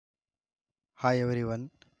Hi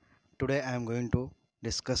everyone. Today I am going to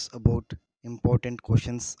discuss about important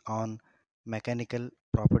questions on mechanical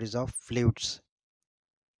properties of fluids.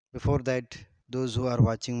 Before that, those who are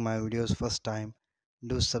watching my videos first time,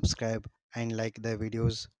 do subscribe and like the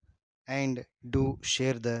videos and do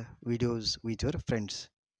share the videos with your friends.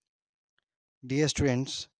 Dear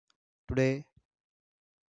students, today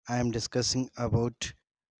I am discussing about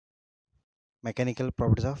mechanical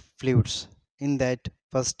properties of fluids. In that,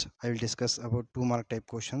 first I will discuss about 2 mark type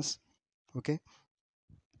questions. Okay.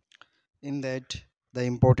 In that, the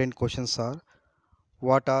important questions are: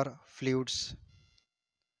 what are fluids?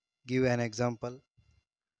 Give an example.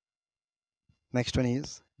 Next one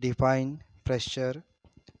is define pressure,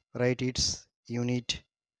 write its unit.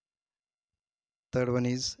 Third one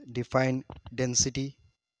is define density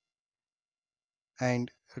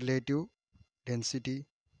and relative density.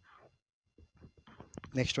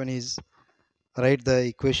 Next one is write the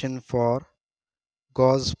equation for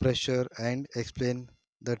gauge pressure and explain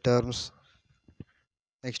the terms.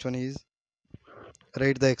 Next one is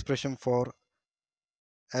write the expression for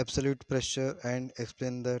absolute pressure and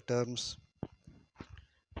explain the terms.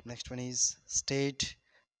 Next one is state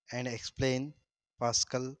and explain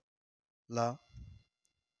Pascal law.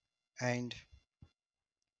 And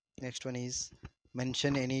next one is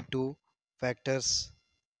mention any two factors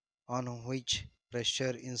on which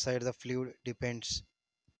pressure inside the fluid depends.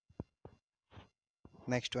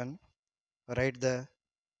 Next one, write the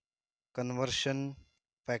conversion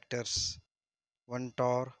factors, one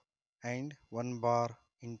torr and one bar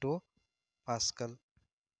into Pascal.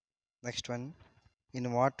 Next one,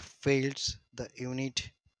 in what fields the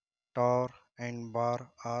unit torr and bar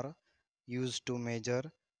are used to measure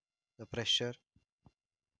the pressure.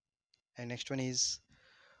 And next one is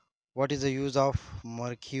what is the use of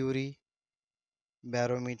mercury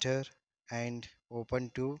barometer and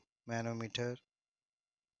open to manometer.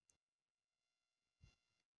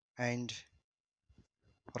 And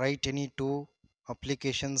write any two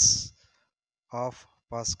applications of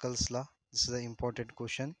Pascal's law. This is the important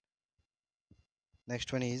question.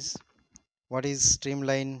 Next one is what is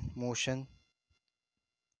streamline motion?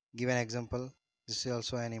 Give an example. This is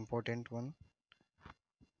also an important one.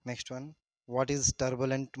 Next one, what is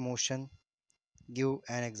turbulent motion? Give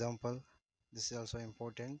an example. This is also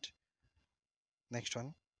important. Next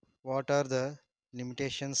one, what are the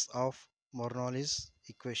limitations of Bernoulli's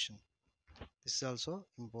equation? This is also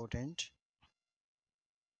important.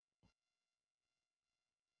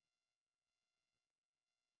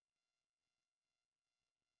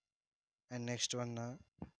 And next one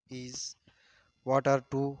is what are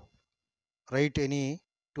two write any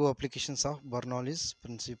two applications of Bernoulli's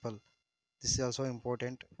principle. This is also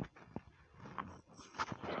important.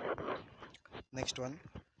 Next one,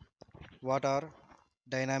 what are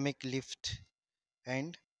dynamic lift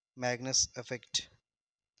and Magnus effect.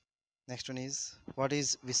 Next one is what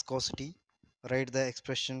is viscosity? Write the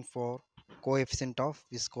expression for coefficient of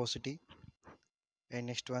viscosity. And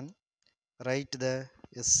next one, write the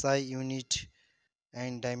SI unit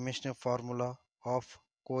and dimensional formula of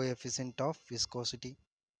coefficient of viscosity.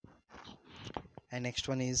 And next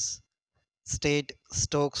one is state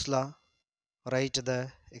Stokes law. Write the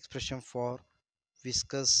expression for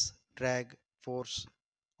viscous drag force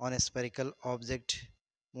on a spherical object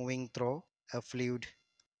moving through a fluid.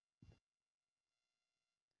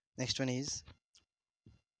 Next one is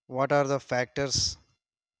what are the factors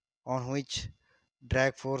on which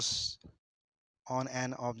drag force on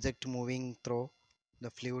an object moving through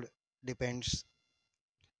the fluid depends.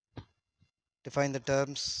 Define the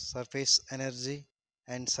terms surface energy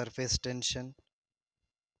and surface tension.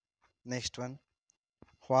 Next one,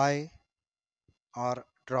 why are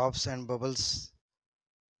drops and bubbles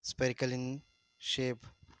spherical in shape,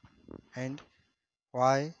 and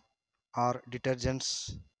why are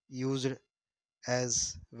detergents used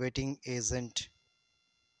as wetting agent.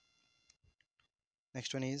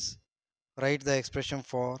 Next one is write the expression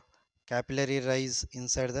for capillary rise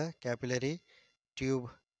inside the capillary tube.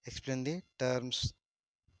 Explain the terms.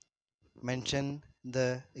 Mention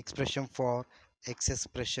the expression for excess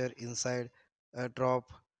pressure inside a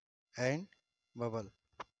drop and bubble.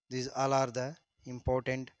 These all are the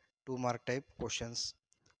important 2 mark type questions.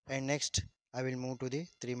 And next I will move to the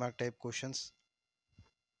 3 mark type questions.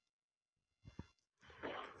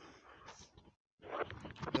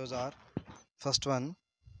 Those are: first one,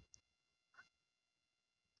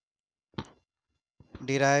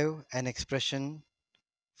 derive an expression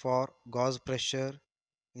for gauge pressure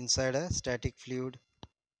inside a static fluid.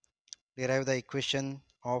 Derive the equation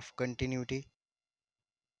of continuity.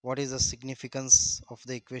 What is the significance of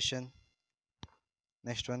the equation?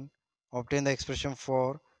 Next one, Obtain the expression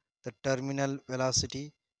for the terminal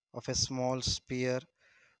velocity of a small sphere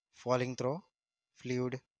falling through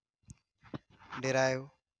fluid. Derive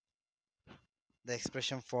the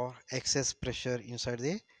expression for excess pressure inside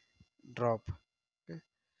the drop. Okay.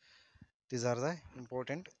 These are the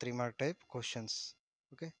important 3 mark type questions.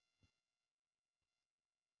 Okay.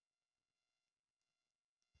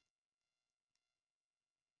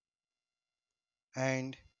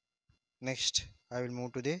 And next I will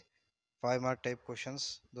move to the 5 mark type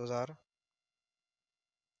questions. Those are,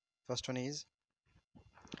 first one is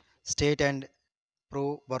state and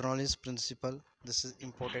prove Bernoulli's principle. This is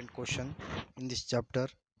important question in this chapter.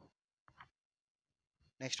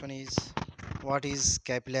 Next one is what is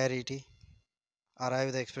capillarity?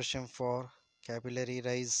 Arrive the expression for capillary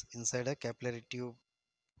rise inside a capillary tube.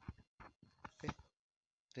 Okay.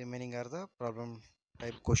 Remaining are the problem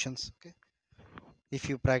type questions. Okay. If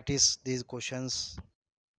you practice these questions,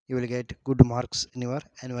 you will get good marks in your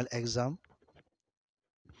annual exam.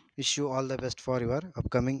 Wish you all the best for your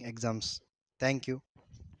upcoming exams. Thank you.